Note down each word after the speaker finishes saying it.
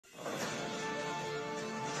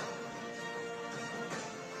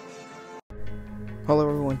Hello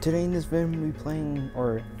everyone, today in this video I'm going to be playing,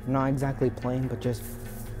 or not exactly playing, but just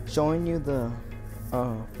showing you the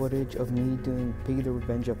footage of me doing Piggy the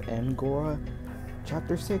Revenge of Angora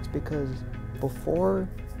chapter 6, because before,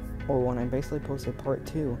 or when I basically posted part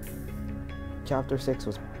 2, chapter 6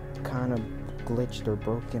 was kind of glitched or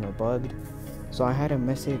broken or bugged, so I had to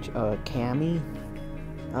message Cammy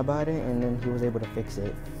about it, and then he was able to fix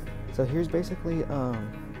it. So here's basically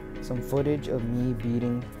some footage of me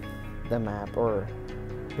beating the map, or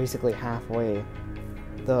basically halfway.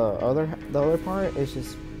 The other part is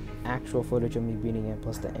just actual footage of me beating it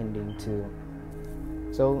plus the ending too.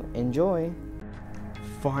 So enjoy.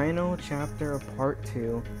 Final chapter of part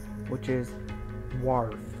 2, which is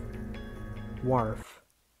Wharf. Wharf.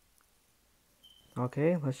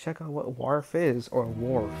 Okay, let's check out what Wharf is, or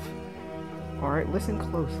Wharf. Alright, listen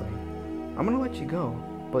closely. I'm gonna let you go,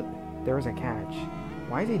 but there's a catch.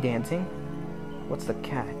 Why is he dancing? What's the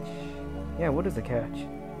catch? Yeah, what is the catch?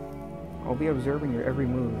 I'll be observing your every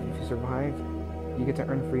move. If you survive, you get to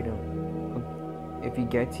earn freedom. If he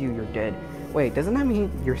gets you, you're dead. Wait, doesn't that mean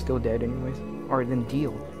you're still dead anyways? Alright, then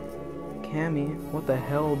deal. Cammy, what the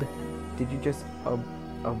hell did you just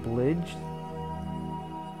oblige?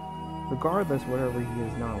 Regardless, whatever he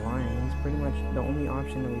is not lying, he's pretty much the only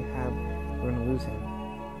option that we have. We're gonna lose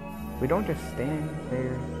him. We don't just stand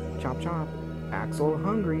there, chop chop, Axel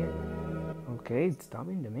hungry. Okay, stop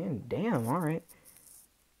being demand. Damn, alright.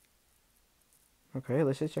 Okay,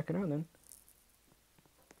 let's just check it out then.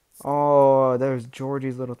 Oh, there's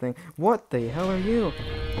Georgie's little thing. What the hell are you?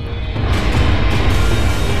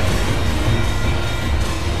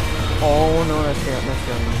 Oh no, that's terrible.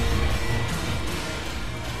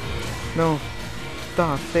 No,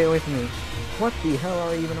 stop, stay away from me. What the hell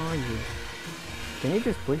are you? Can you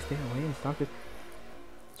just please stay away and stop this?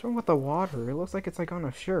 What's wrong with the water? It looks like it's like on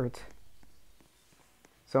a shirt.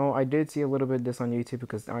 So I did see a little bit of this on YouTube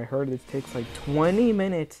because I heard it takes like 20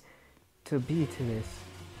 minutes to beat to this.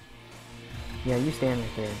 Yeah, you stand right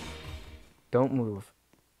there. Don't move.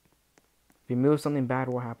 If you move, something bad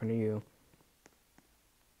will happen to you.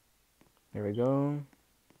 There we go.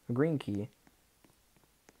 A green key.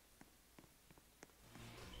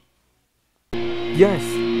 Yes!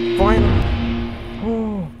 Finally!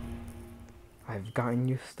 Oh! I've gotten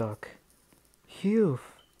you stuck. Phew!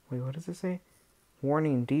 Wait, what does it say?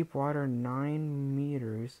 Warning, deep water 9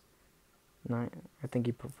 meters. I think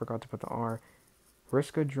he forgot to put the R.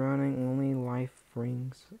 Risk of drowning, only life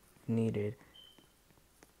rings needed.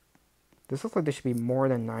 This looks like this should be more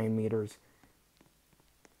than 9 meters.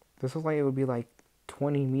 This looks like it would be like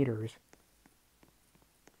 20 meters.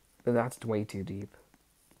 But that's way too deep.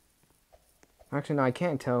 Actually, no, I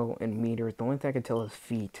can't tell in meters. The only thing I can tell is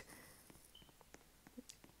feet.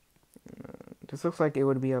 This looks like it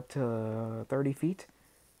would be up to 30 feet.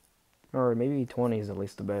 Or maybe 20 is at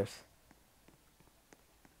least the best.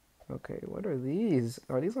 Okay, what are these?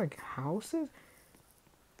 Are these like houses?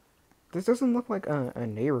 This doesn't look like a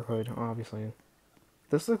neighborhood, obviously.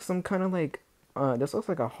 This looks some kind of like, this looks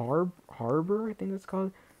like a harbor, I think it's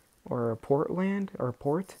called. Or a portland, or a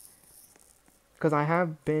port. Because I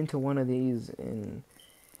have been to one of these in,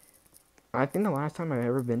 I think the last time I've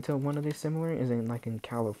ever been to one of these similar is in like in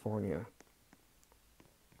California.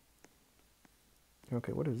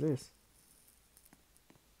 Okay, what is this?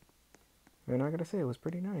 I'm not gonna say, it was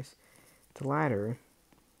pretty nice. It's a ladder.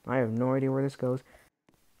 I have no idea where this goes.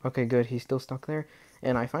 Okay, good, he's still stuck there.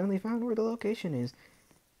 And I finally found where the location is.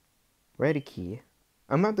 Red key.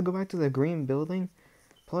 I'm about to go back to the green building.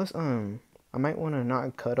 Plus, I might want to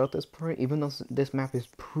not cut out this part, even though this map is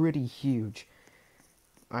pretty huge.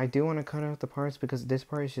 I do want to cut out the parts because this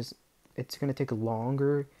part is just, it's going to take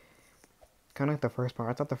longer. Kind of like the first part.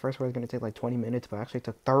 I thought the first part was going to take like 20 minutes, but actually it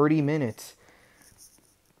took 30 minutes.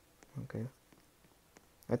 Okay.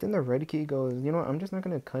 I think the red key goes, you know what, I'm just not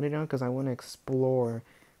going to cut it out because I want to explore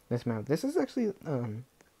this map. This is actually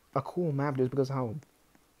a cool map just because of how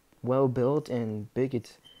well built and big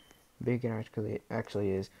it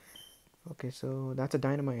actually is. Okay, so that's a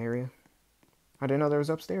dynamite area. I didn't know there was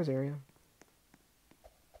upstairs area.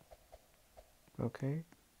 Okay.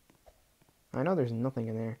 I know there's nothing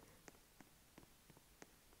in there.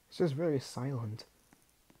 It's just very silent.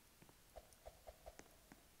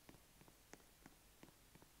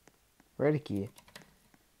 Red key.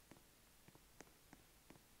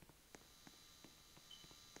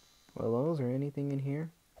 Well, is there anything in here?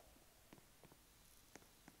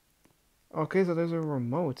 Okay, so there's a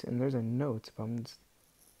remote and there's a note, but I'm just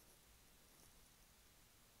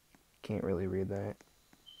can't really read that.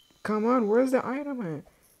 Come on, where's the item at?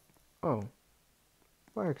 Oh,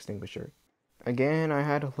 fire extinguisher. Again, I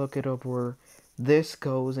had to look it up where this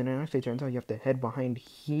goes, and it actually turns out you have to head behind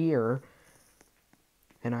here,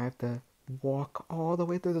 and I have to walk all the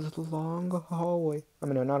way through this long hallway. I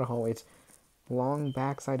mean, no, not a hallway, it's long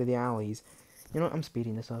backside of the alleys. You know what? I'm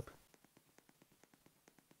speeding this up.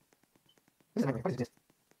 This is not right. What is this?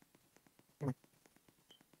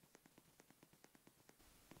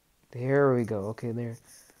 There we go. Okay, there.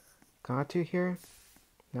 Got to here.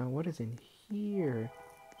 Now, what is in here?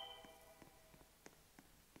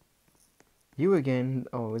 You again.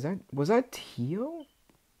 Oh, was that Tio?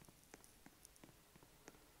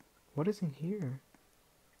 What is in here?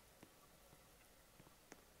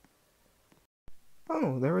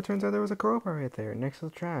 Oh, there it turns out there was a crowbar right there next to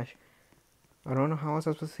the trash. I don't know how I was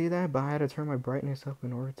supposed to see that, but I had to turn my brightness up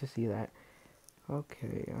in order to see that.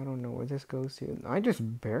 Okay, I don't know where this goes to. I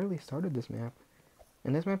just barely started this map.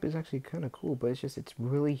 And this map is actually kind of cool, but it's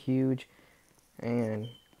really huge. And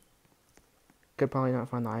could probably not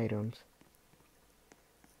find the items.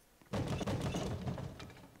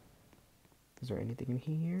 Is there anything in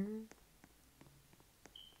here?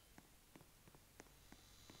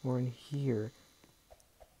 Or in here?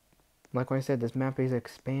 Like I said, this map is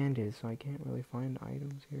expanded, so I can't really find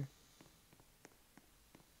items here.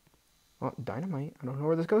 Oh, dynamite. I don't know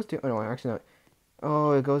where this goes to. Oh, no, actually not.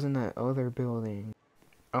 Oh, it goes in that other building.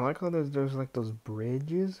 I like how there's like those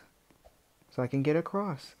bridges, so I can get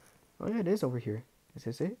across. Oh yeah, it is over here. Is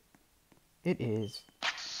this it? It is.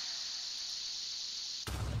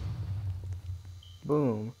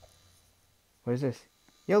 Boom. What is this?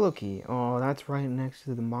 Yellow key. Oh, that's right next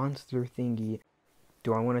to the monster thingy.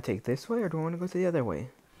 Do I want to take this way or do I want to go to the other way?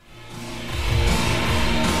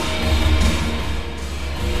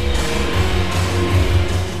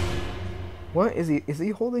 What is he? Is he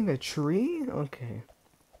holding a tree? Okay.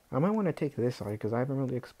 I might want to take this side because I haven't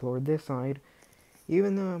really explored this side.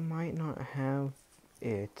 Even though I might not have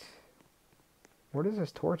it. Where does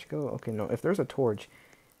this torch go? Okay, no. If there's a torch,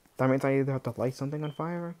 that means I either have to light something on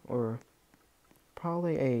fire or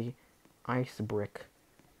probably a ice brick.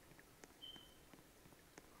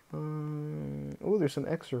 Oh, there's some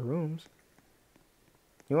extra rooms.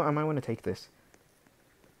 You know what? I might want to take this.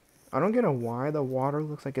 I don't get why the water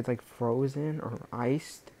looks like it's like frozen or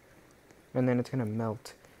iced, and then it's gonna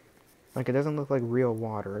melt. Like it doesn't look like real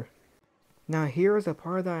water. Now here is a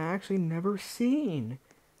part that I actually never seen.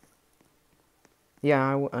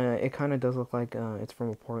 Yeah, it kind of does look like it's from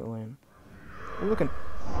a Portland. Oh, look at.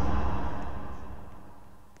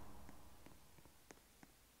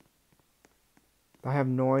 I have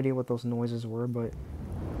no idea what those noises were, but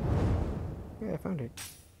yeah, I found it.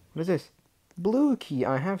 What is this? Blue key.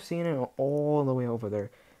 I have seen it all the way over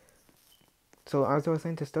there. So as I was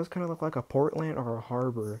saying, this does kind of look like a Portland or a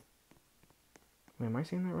harbor. Wait, am I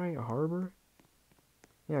saying that right? A harbor?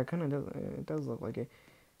 Yeah, it kind of does. It does look like it.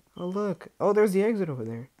 Oh look! Oh, there's the exit over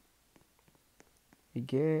there. You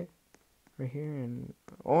get right here, and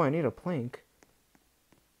oh, I need a plank.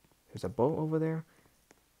 There's a boat over there.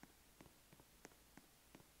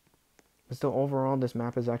 But still, overall, this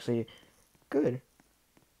map is actually good.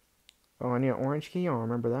 Oh, I need an orange key. I'll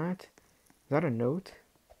remember that. Is that a note?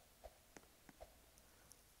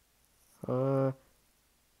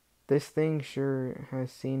 This thing sure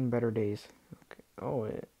has seen better days. Okay. Oh,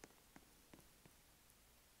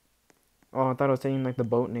 I thought it was saying like the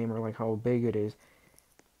boat name or like how big it is.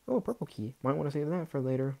 Oh, purple key. Might want to save that for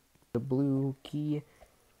later. The blue key.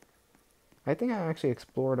 I think I actually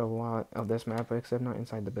explored a lot of this map, except not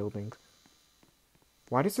inside the buildings.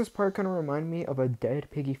 Why does this part kind of remind me of a dead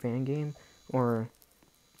Piggy fan game? Or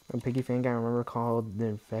a Piggy fan game I remember called The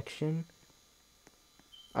Infection?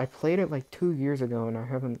 I played it like 2 years ago and I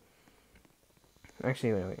haven't...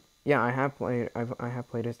 Actually, wait. Yeah, I have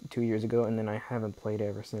played it 2 years ago and then I haven't played it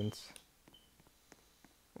ever since.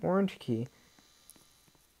 Orange key.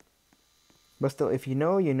 But still, if you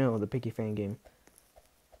know, you know, the Piggy fan game.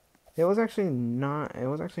 It was actually not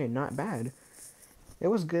bad. It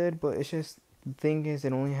was good, but it's just... The thing is,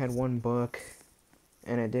 it only had one book,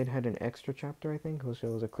 and it did had an extra chapter, I think, which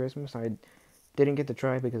was a Christmas. I didn't get to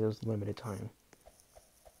try it because it was limited time.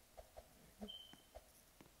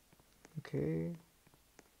 Okay.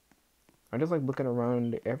 I just like looking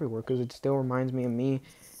around everywhere because it still reminds me of me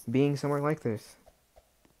being somewhere like this.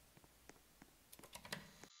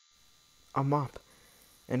 A mop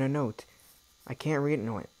and a note. I can't read it.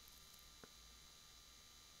 No,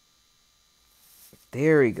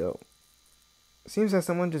 there we go. Seems that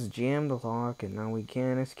someone just jammed the lock and now we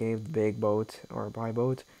can't escape the big boat or by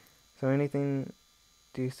boat. So anything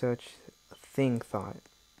do such thought.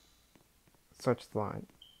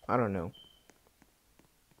 I don't know.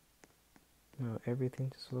 No,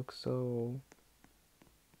 everything just looks so...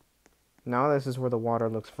 Now this is where the water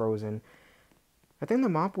looks frozen. I think the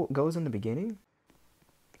mop goes in the beginning.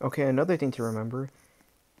 Okay, another thing to remember.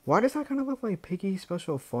 Why does that kind of look like Piggy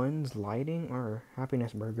Special Fun's lighting or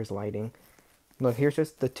Happiness Burger's lighting? Look, here's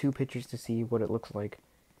just the two pictures to see what it looks like.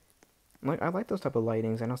 Like, I like those type of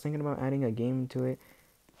lightings, and I was thinking about adding a game to it.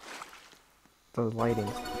 Those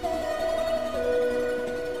lightings.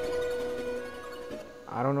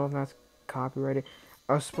 I don't know if that's copyrighted.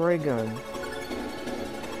 A spray gun.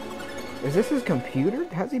 Is this his computer?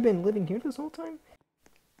 Has he been living here this whole time?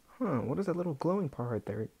 Huh, what is that little glowing part right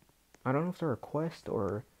there? I don't know if they're a quest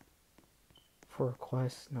or... For a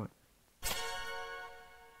quest, no.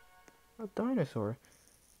 A dinosaur.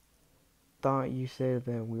 Thought you said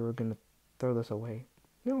that we were gonna throw this away.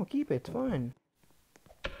 No, keep it, it's fun.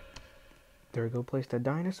 There we go, place the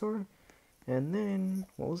dinosaur. And then,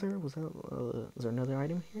 what was there? Was there another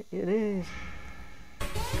item here? It is!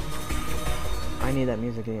 I need that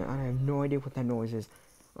music again. I have no idea what that noise is.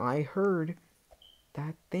 I heard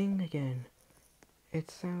that thing again. It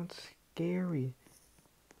sounds scary.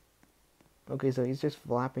 Okay, so he's just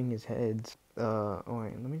flapping his heads.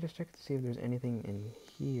 Alright, let me just check to see if there's anything in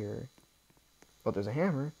here. Oh, there's a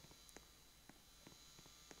hammer.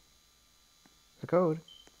 The code.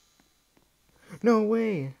 No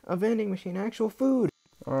way! A vending machine, actual food!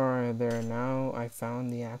 Alright, there, now I found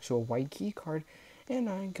the actual white key card, and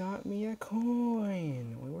I got me a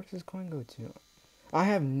coin. Wait, where does this coin go to? I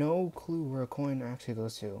have no clue where a coin actually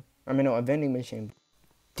goes to. I mean, no, a vending machine.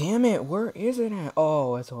 Damn it, where is it at?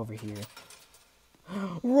 Oh, it's over here.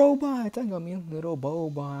 Robot! I got me a little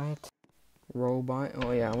bobot. Robot?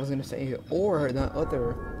 Oh yeah, I was gonna say, or that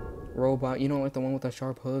other robot, you know, like the one with the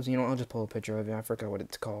sharp hooves? You know, I'll just pull a picture of it. I forgot what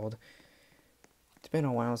it's called. It's been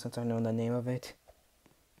a while since I know the name of it.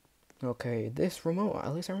 Okay, this remote,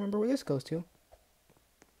 at least I remember where this goes to.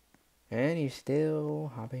 And he's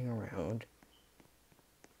still hopping around.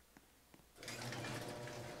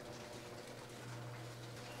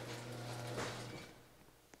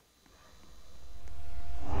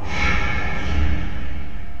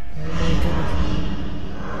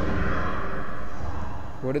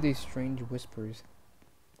 What are these strange whispers?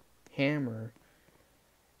 Hammer.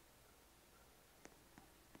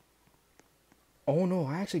 Oh no,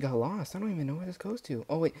 I actually got lost. I don't even know where this goes to.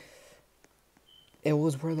 Oh wait. It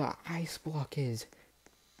was where the ice block is.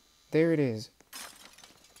 There it is.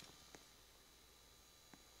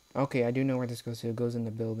 Okay, I do know where this goes to. It goes in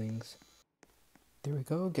the buildings. There we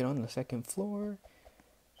go. Get on the second floor.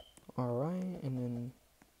 Alright, and then...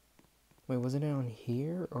 Wait, was it on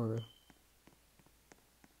here or...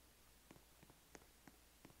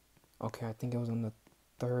 Okay, I think it was on the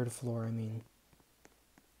third floor, I mean.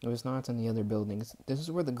 It was not in the other buildings. This is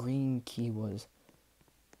where the green key was.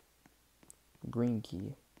 Green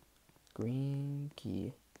key. Green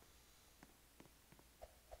key.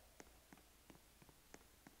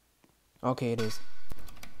 Okay, it is.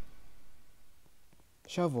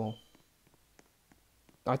 Shovel.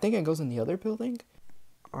 I think it goes in the other building.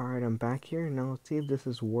 Alright, I'm back here. Now let's see if this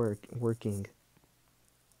is working.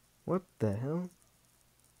 What the hell?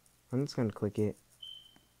 I'm just gonna click it.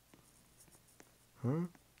 Huh?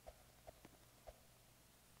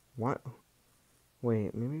 What?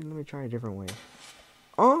 Wait, maybe let me try a different way.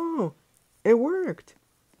 Oh! It worked!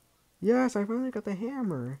 Yes, I finally got the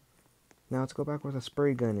hammer. Now let's go back where the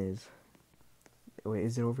spray gun is. Wait,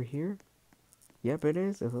 is it over here? Yep, it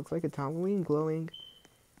is. It looks like it's Halloween glowing.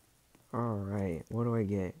 Alright, what do I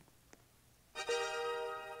get?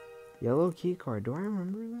 Yellow key card. Do I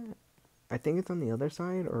remember that? I think it's on the other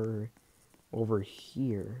side or over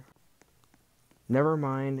here. Never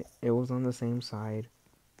mind, it was on the same side.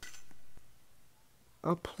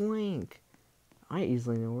 A plank! I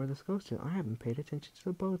easily know where this goes to. I haven't paid attention to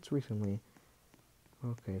the boats recently.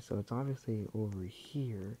 Okay, so it's obviously over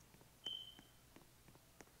here.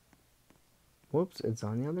 Whoops, it's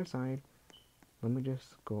on the other side. Let me just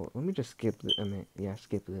skip this. Yeah,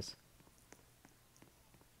 skip this.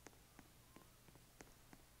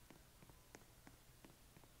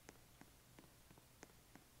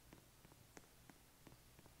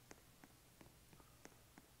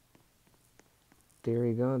 There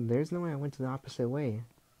we go. There's no way I went to the opposite way.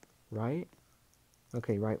 Right?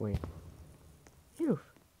 Okay, right way. Phew.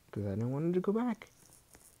 Because I didn't want to go back.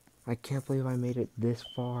 I can't believe I made it this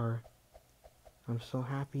far. I'm so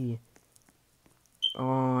happy.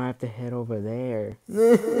 Oh, I have to head over there.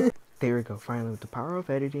 There we go. Finally, with the power of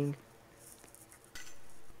editing.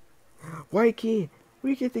 White key!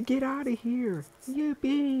 We get to get out of here!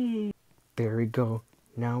 Yippee! There we go.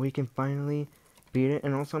 Now we can finally beat it.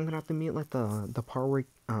 And also I'm gonna have to meet like the part where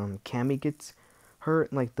Cammy gets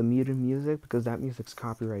hurt, like the muted music, because that music's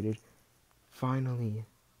copyrighted. Finally,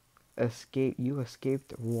 you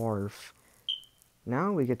escaped Wharf.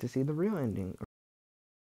 Now we get to see the real ending.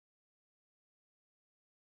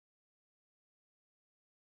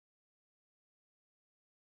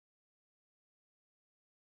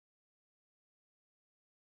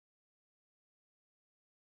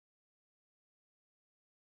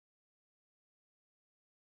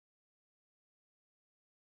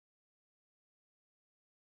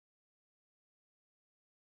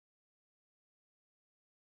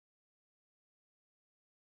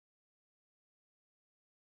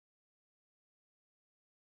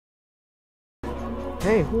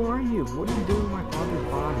 Hey, who are you? What are you doing with my father's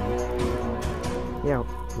body? Yeah,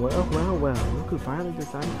 well, look who finally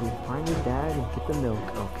decided to find his dad and get the milk.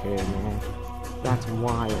 Okay, man. That's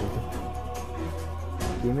wild.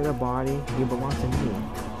 Give me the body. He belongs to me.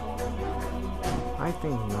 I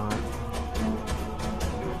think not.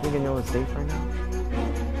 You think I know it's safe right now?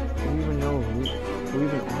 Do you even know who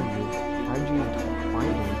even are you? How did you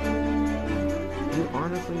find him? You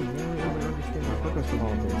honestly really don't understand the purpose of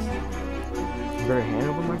all this. You better hand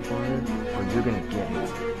over my father, or you're gonna get it.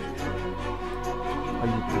 Are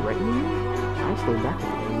you threatening me? I stayed back for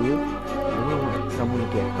you. I don't want someone to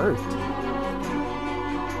get hurt.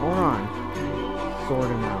 Hold on. Sort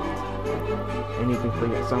him out. Anything for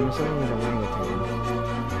you. So I'm assuming he's a orangutan.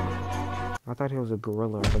 I thought he was a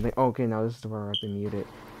gorilla or something. Oh, okay, now this is where I have to mute it.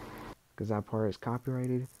 Because that part is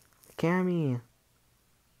copyrighted. Cammy!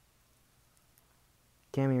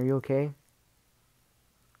 Cammy, are you okay?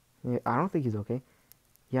 Yeah, I don't think he's okay.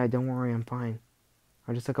 Yeah, don't worry, I'm fine.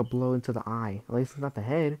 I just took a blow into the eye. At least it's not the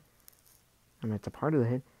head. I mean, it's a part of the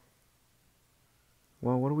head.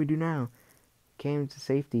 Well, what do we do now? Came to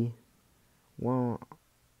safety. Well,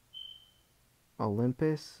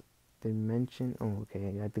 Olympus Dimension. Oh,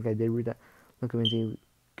 okay. I think I did read that. Look, Lindsay,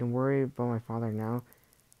 can worry about my father now.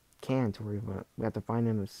 Can't worry about. We have to find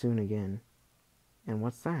him soon again. And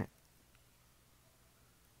what's that?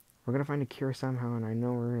 We're gonna find a cure somehow, and I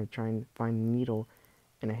know we're gonna try and find a needle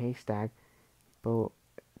in a haystack, but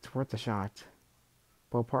it's worth a shot.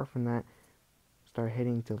 But apart from that, start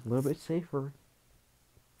heading to a little bit safer.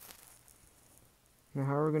 Now,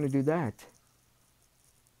 how are we gonna do that?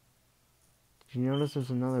 Did you notice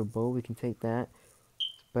there's another boat? We can take that.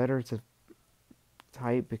 It's better to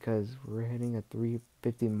type because we're hitting a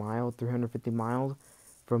 350 miles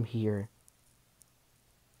from here.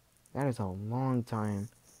 That is a long time.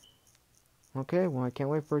 Okay, well, I can't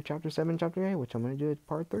wait for chapter 7, chapter 8, which I'm going to do at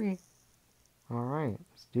part 3. Alright,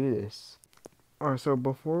 let's do this. Alright, so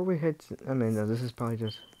before we hit, I mean, no, this is probably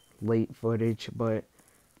just late footage, but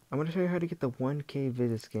I'm going to show you how to get the 1K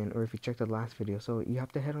visit skin, or if you checked the last video. So you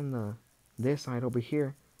have to head on this side over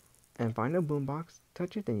here and find a boombox,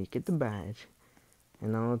 touch it, then you get the badge.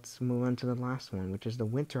 And now let's move on to the last one, which is the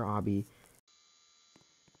winter obby.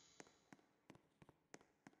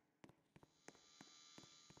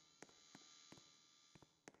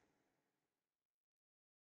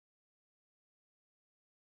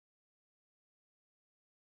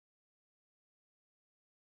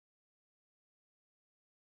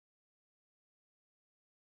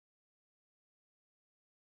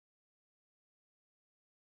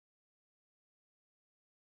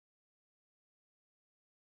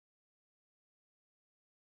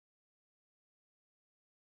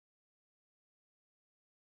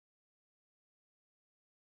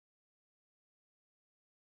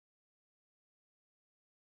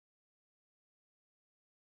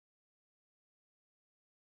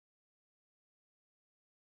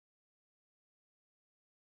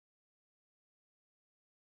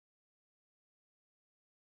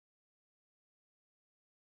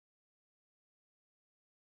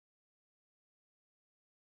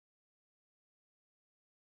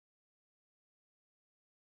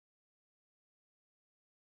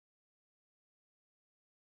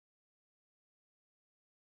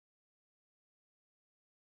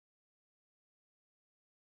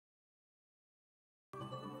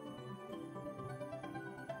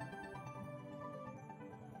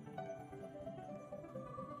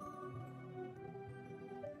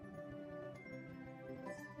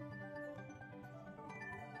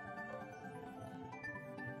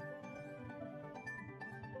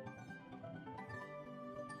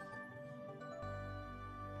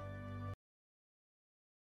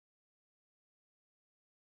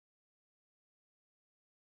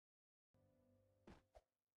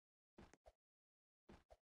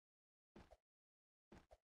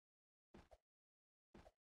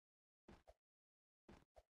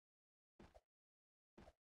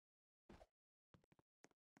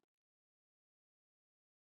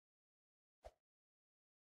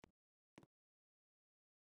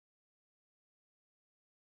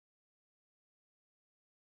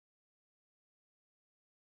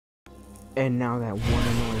 And now that one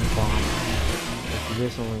annoying boss. It's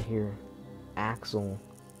this one right here. Axel.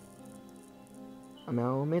 I mean,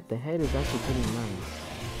 I'll admit the head is actually pretty nice.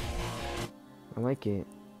 I like it.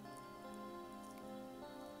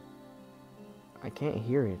 I can't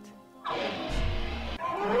hear it.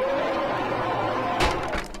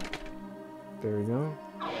 There we go.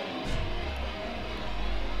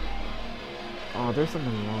 Oh, there's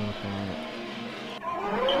something wrong with that.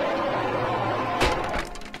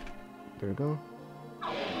 There we go.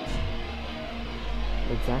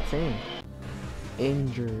 Exact same.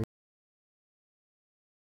 Injured.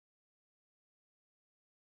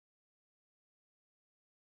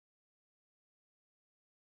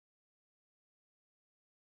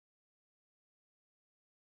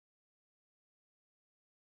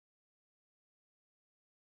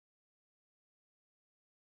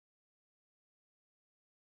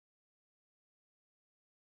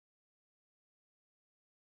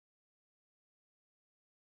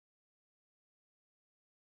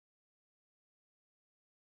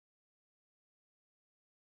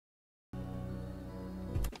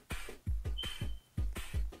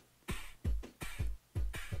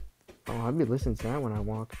 Oh, I'll be listening to that when I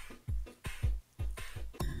walk.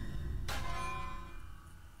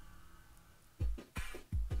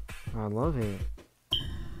 I love it.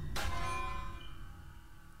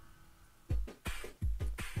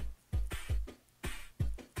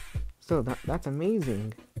 So that's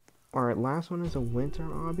amazing. Alright, last one is a winter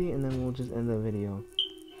obby, and then we'll just end the video.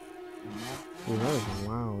 Ooh, that was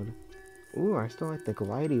loud. Ooh, I still like the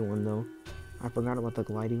glidey one though. I forgot about the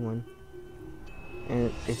glidey one.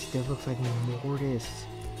 And it still looks like Mortis.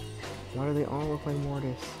 Why do they all look like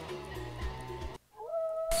Mortis?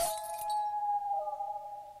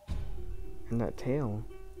 And that tail.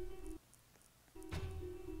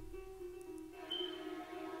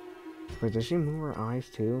 Wait, does she move her eyes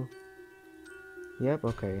too? Yep,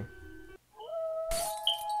 okay.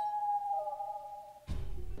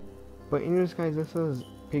 But anyways guys, this was